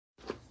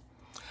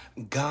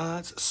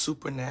God's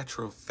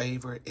supernatural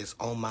favor is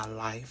on my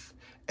life.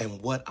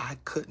 And what I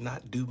could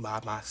not do by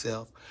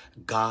myself,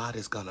 God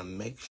is going to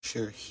make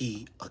sure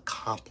He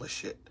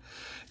accomplish it.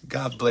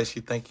 God bless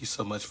you. Thank you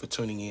so much for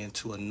tuning in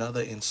to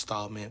another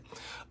installment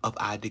of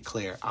I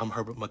Declare. I'm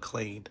Herbert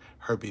McLean,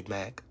 Herbie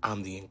Mack.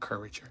 I'm the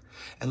encourager.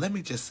 And let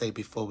me just say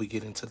before we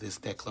get into this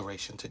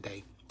declaration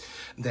today,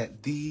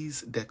 that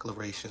these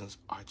declarations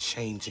are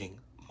changing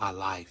my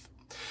life.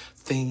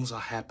 Things are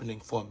happening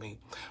for me.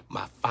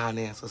 My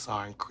finances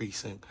are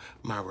increasing.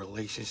 My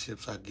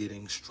relationships are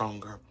getting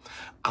stronger.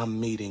 I'm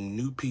meeting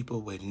new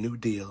people with new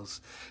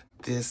deals.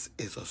 This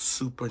is a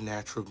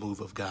supernatural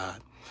move of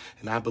God.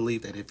 And I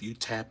believe that if you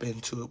tap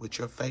into it with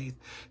your faith,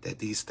 that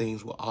these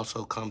things will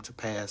also come to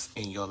pass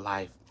in your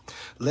life.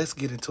 Let's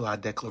get into our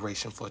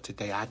declaration for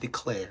today. I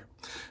declare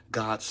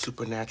God's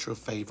supernatural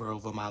favor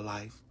over my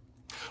life.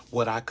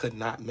 What I could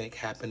not make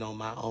happen on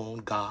my own,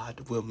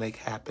 God will make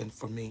happen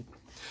for me.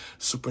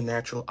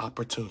 Supernatural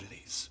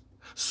opportunities,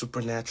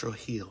 supernatural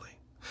healing,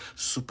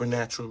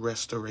 supernatural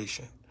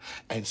restoration,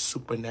 and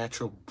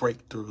supernatural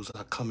breakthroughs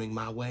are coming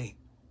my way.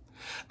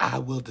 I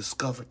will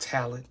discover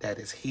talent that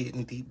is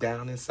hidden deep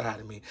down inside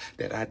of me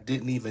that I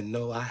didn't even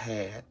know I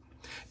had,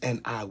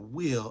 and I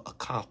will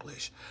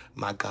accomplish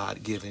my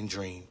God-given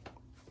dream.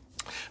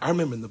 I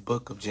remember in the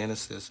book of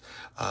Genesis,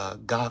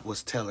 God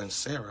was telling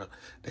Sarah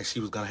that she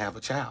was going to have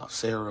a child.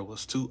 Sarah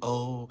was too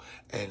old,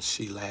 and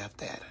she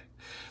laughed at it.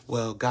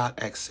 Well, God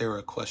asked Sarah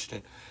a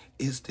question: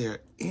 is there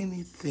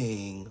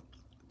anything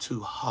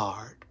too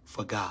hard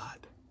for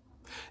God?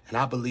 And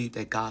I believe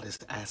that God is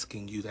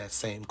asking you that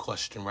same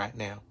question right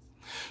now.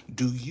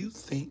 Do you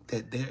think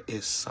that there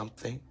is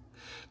something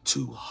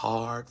too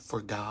hard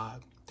for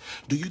God?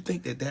 Do you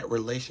think that that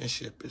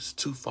relationship is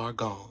too far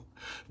gone?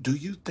 Do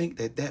you think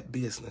that that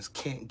business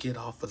can't get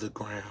off of the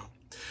ground?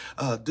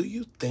 Do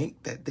you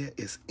think that there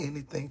is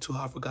anything too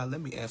hard for God?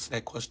 Let me answer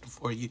that question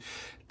for you.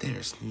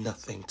 There's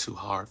nothing too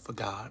hard for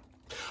God.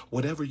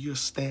 Whatever you're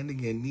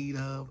standing in need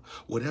of,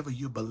 whatever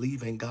you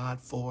believe in God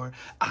for,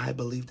 I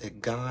believe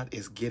that God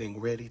is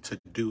getting ready to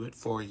do it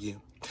for you.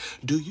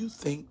 Do you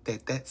think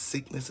that that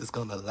sickness is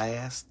going to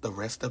last the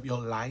rest of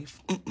your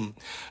life?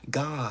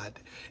 God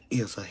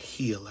is a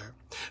healer.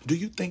 Do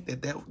you think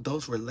that,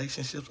 those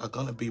relationships are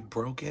going to be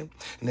broken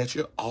and that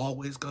you're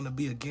always going to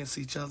be against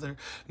each other?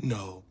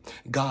 No.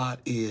 God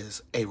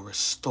is a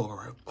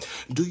restorer.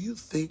 Do you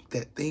think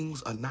that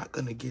things are not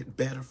going to get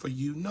better for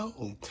you?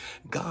 No.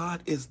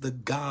 God is the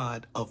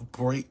God of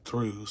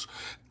breakthroughs.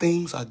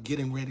 Things are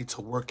getting ready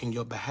to work in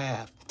your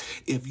behalf.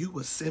 If you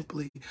would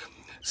simply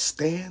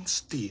stand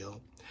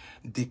still,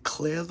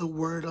 declare the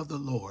word of the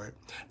Lord,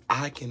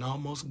 I can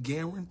almost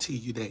guarantee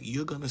you that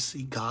you're going to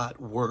see God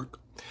work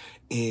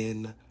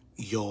in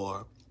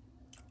your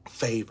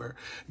favor.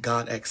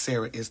 God asked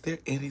Sarah, is there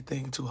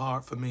anything too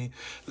hard for me?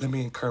 Let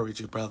me encourage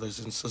you, brothers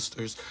and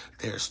sisters.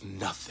 There's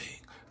nothing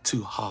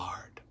too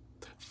hard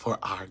for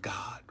our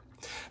God.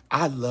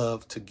 I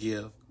love to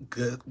give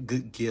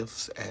good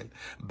gifts and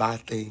buy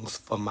things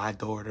for my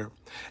daughter.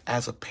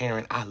 As a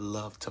parent, I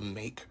love to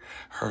make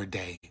her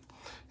day.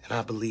 And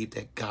I believe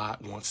that God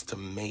wants to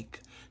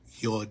make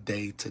your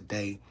day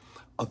today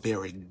a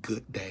very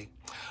good day,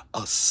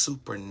 a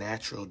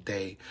supernatural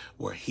day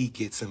where He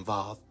gets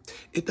involved.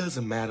 It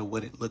doesn't matter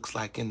what it looks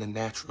like in the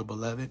natural,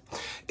 beloved.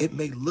 It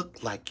may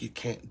look like you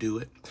can't do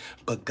it,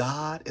 but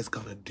God is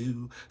going to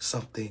do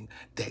something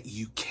that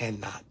you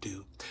cannot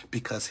do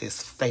because His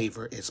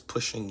favor is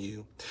pushing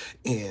you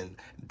in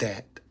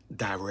that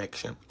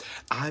direction.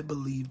 I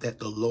believe that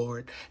the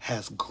Lord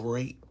has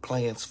great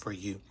plans for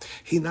you.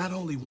 He not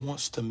only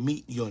wants to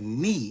meet your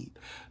need,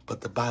 but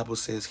the Bible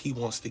says He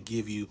wants to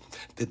give you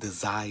the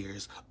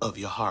desires of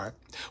your heart.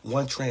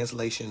 One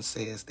translation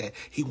says that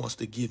He wants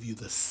to give you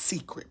the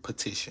secret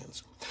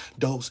petitions,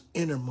 those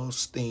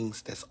innermost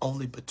things that's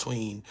only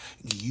between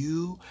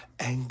you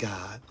and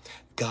God.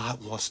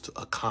 God wants to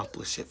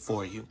accomplish it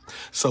for you.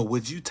 So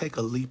would you take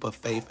a leap of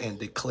faith and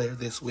declare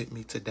this with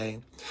me today?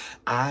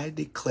 I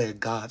declare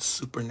God's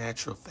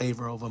supernatural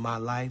favor over my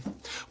life.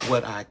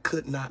 What I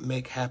could not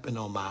make happen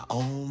on my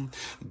own,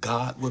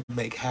 God would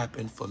make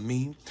happen for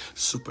me.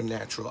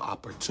 Supernatural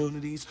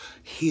opportunities,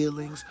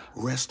 healings,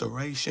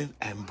 restoration,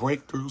 and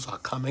breakthroughs are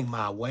coming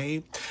my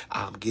way.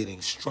 I'm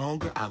getting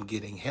stronger. I'm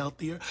getting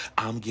healthier.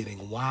 I'm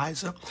getting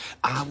wiser.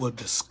 I will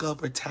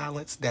discover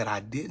talents that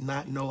I did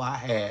not know I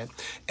had,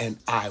 and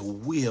I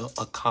will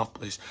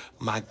accomplish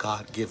my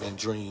God-given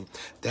dream.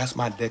 That's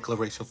my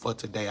declaration for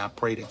today. I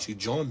pray that you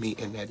join me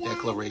in that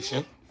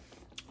declaration.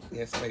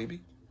 Yes, baby.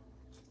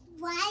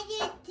 Why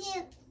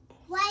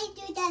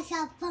do that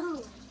on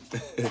phone?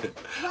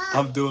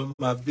 I'm doing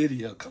my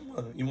video. Come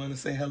on. You want to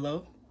say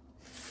hello?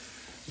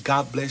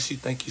 God bless you.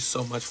 Thank you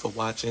so much for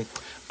watching.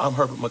 I'm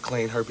Herbert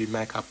McLean, Herbie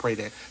Mack. I pray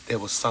that there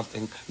was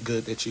something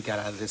good that you got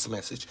out of this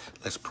message.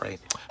 Let's pray.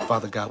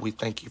 Father God, we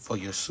thank you for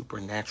your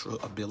supernatural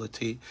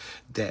ability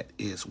that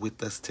is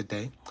with us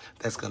today.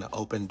 That's going to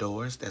open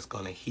doors, that's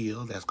going to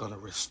heal, that's going to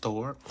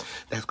restore,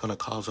 that's going to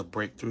cause a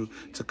breakthrough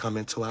to come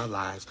into our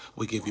lives.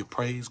 We give you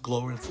praise,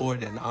 glory for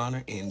it, and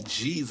honor in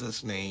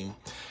Jesus' name.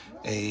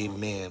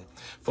 Amen.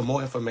 For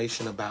more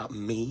information about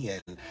me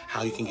and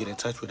how you can get in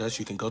touch with us,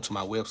 you can go to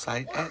my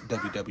website at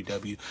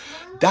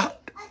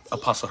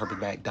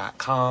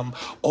www.apostleherbertmac.com,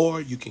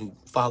 or you can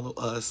follow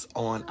us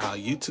on our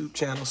YouTube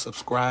channel,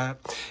 subscribe,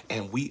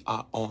 and we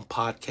are on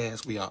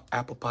podcasts. We are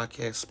Apple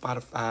Podcasts,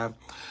 Spotify,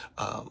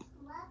 um,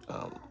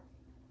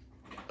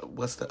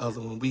 what's the other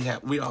one?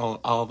 We are on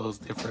all those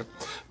different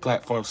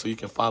platforms, so you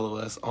can follow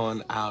us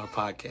on our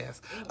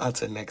podcast.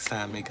 Until next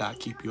time, may God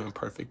keep you in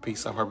perfect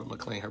peace. I'm Herbert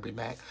McLean, Herbert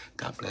Mac.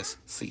 God bless.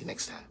 See you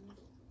next time.